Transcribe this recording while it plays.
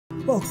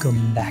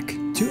Welcome back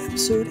to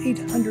episode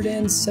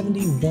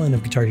 871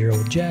 of Guitar Hero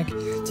with Jack.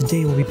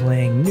 Today we'll be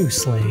playing New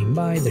Slang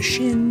by the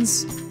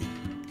Shins,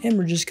 and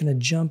we're just gonna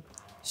jump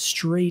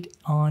straight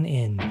on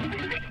in.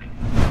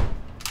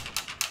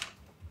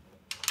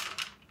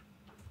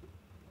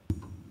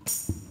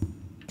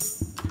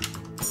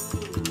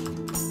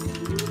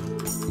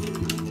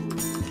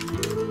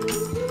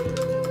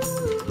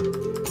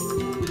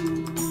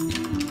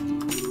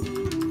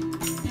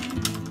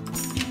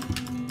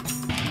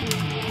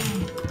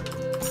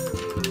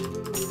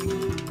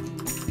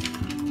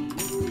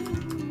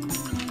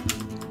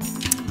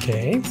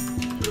 Okay,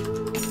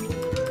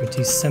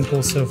 pretty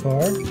simple so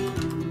far.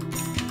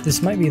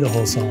 This might be the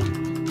whole song.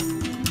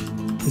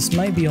 This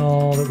might be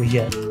all that we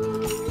get.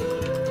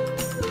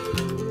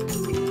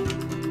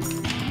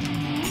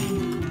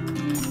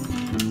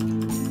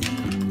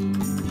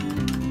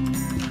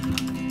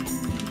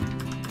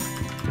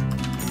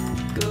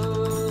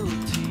 Gold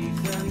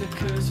teeth and the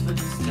curse for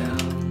this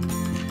town.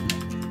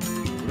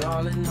 We're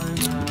all in my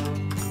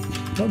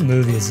mouth. What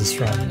movie is this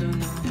I from? don't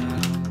know how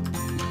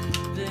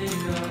they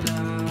got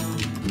out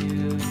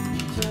here.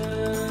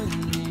 Turn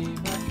me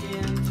back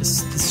into This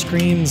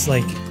screams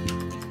like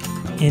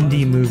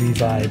indie movie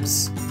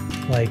vibes,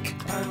 like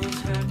I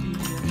was happy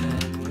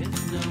then with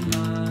no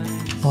mind.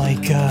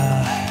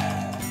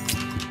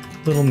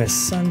 Little Miss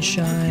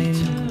Sunshine,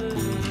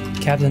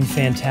 Captain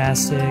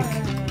Fantastic,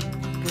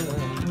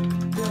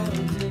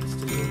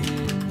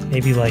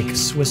 maybe like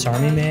Swiss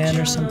Army Man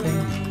or something.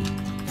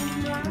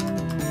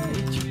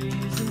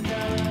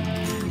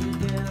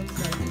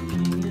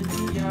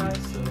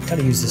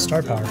 Gotta use the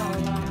star power.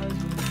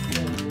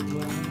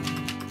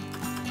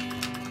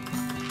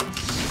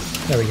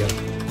 There we go.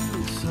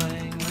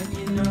 Slang when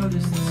you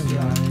notice the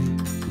sky.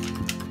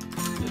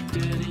 The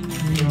dirt in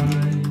your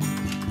eye.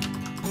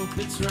 Hope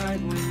it's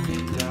right when you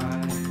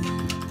die.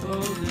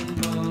 Old and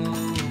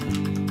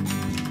bony.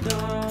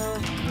 Dawn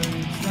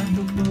breaks like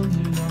a boulder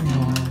in the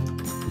wall.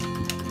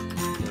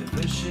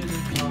 Never should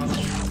have called.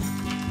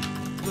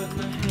 But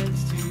my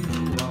head's to the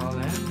wall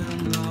and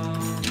I'm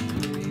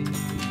lonely.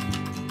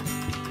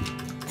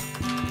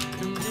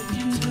 And if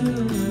you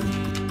turn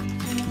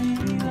to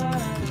me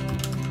like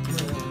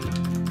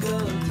go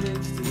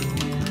takes to the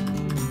wind.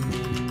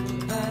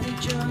 Let it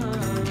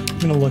jump. I'm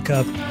gonna look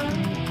up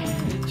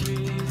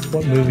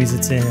what movies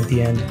it's in at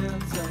the end.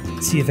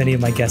 See if any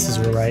of my guesses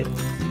were right.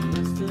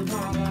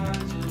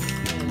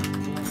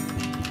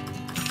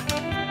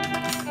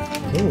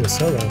 Ooh, a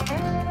solo.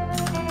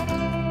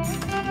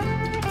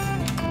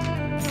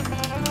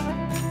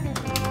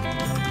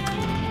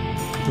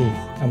 Ooh,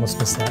 I almost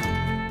missed that.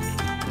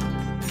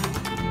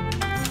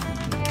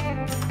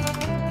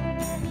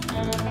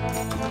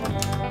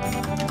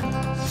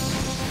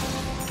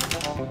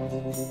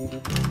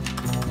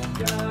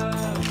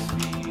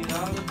 Godspeed,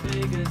 all the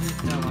big as it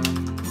done.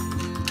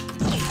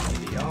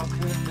 Maybe all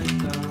could have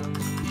done.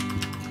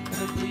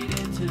 And bleed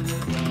into the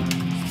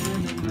lungs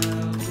till it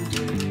melts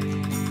away.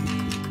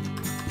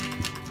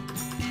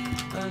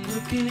 I'm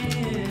looking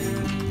in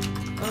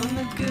on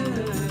the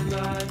good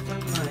life I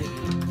might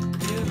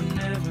you'll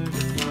never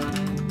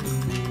define.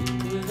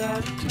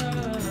 Without a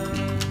trust,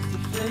 the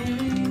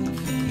flaming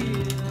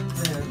fields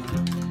and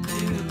I'm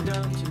too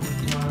dumb to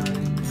reply.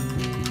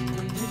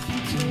 And if you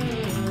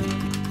turn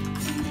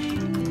to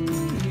me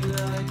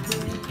like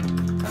that,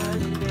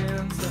 I'd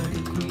dance like a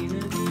queen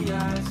of the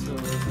ice. So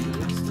the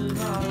rest of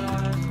our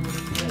lives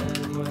would get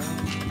well.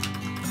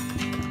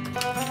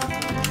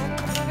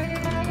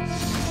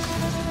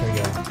 There we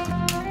go.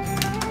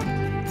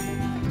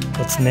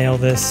 Let's nail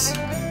this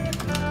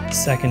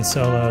second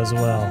solo as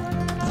well.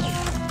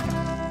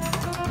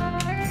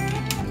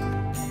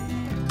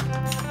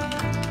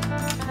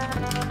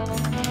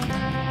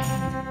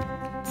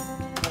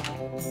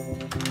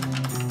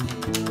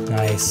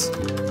 Nice.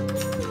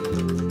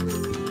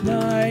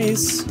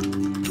 Nice.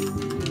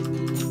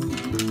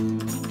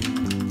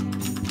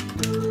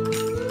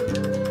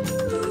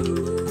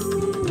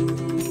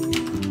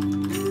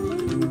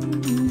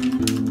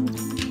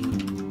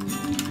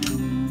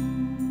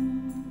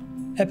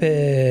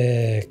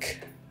 Epic.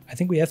 I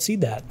think we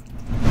FC'd that.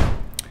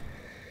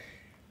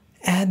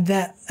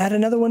 Add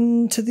another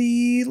one to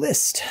the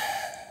list.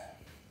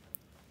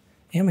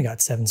 And we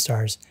got 7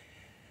 stars.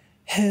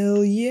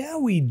 Hell yeah,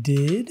 we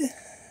did.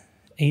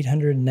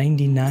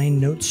 899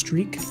 note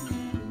streak.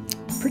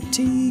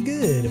 Pretty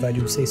good, if I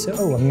do say so.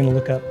 Oh, I'm going to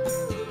look up.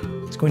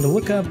 It's going to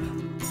look up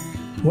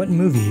what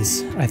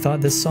movies I thought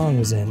this song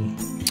was in.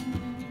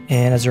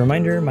 And as a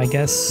reminder, my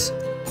guesses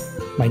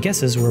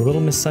were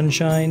Little Miss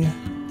Sunshine,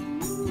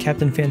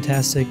 Captain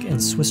Fantastic,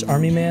 and Swiss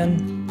Army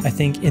Man. I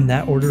think in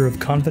that order of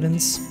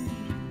confidence.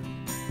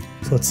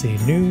 So let's see.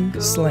 New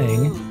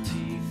Slang,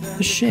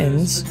 The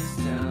Shins,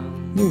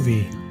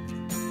 movie.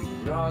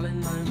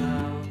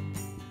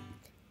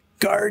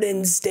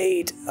 Garden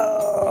State.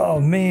 Oh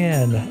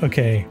man.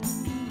 Okay.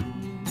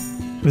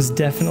 It was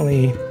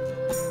definitely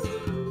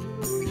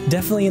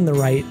in the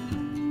right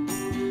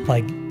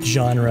like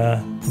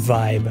genre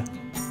vibe.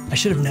 I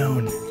should have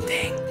known.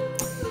 Dang.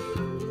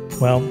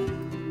 Well,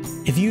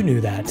 if you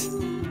knew that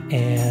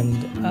and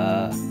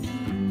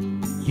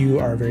you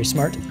are very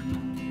smart,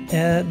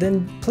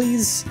 then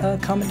please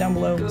comment down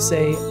below,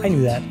 say, I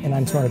knew that and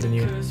I'm smarter than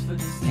you.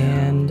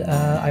 And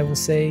I will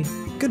say,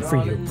 good for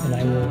you, and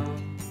I will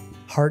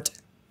heart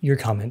your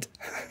comment.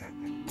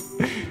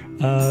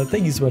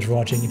 Thank you so much for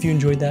watching. If you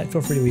enjoyed that,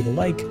 feel free to leave a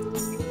like,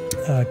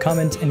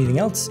 comment anything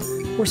else,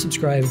 or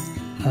subscribe,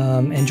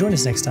 and join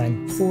us next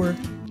time for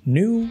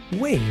New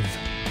Wave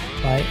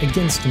by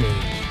Against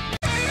Me.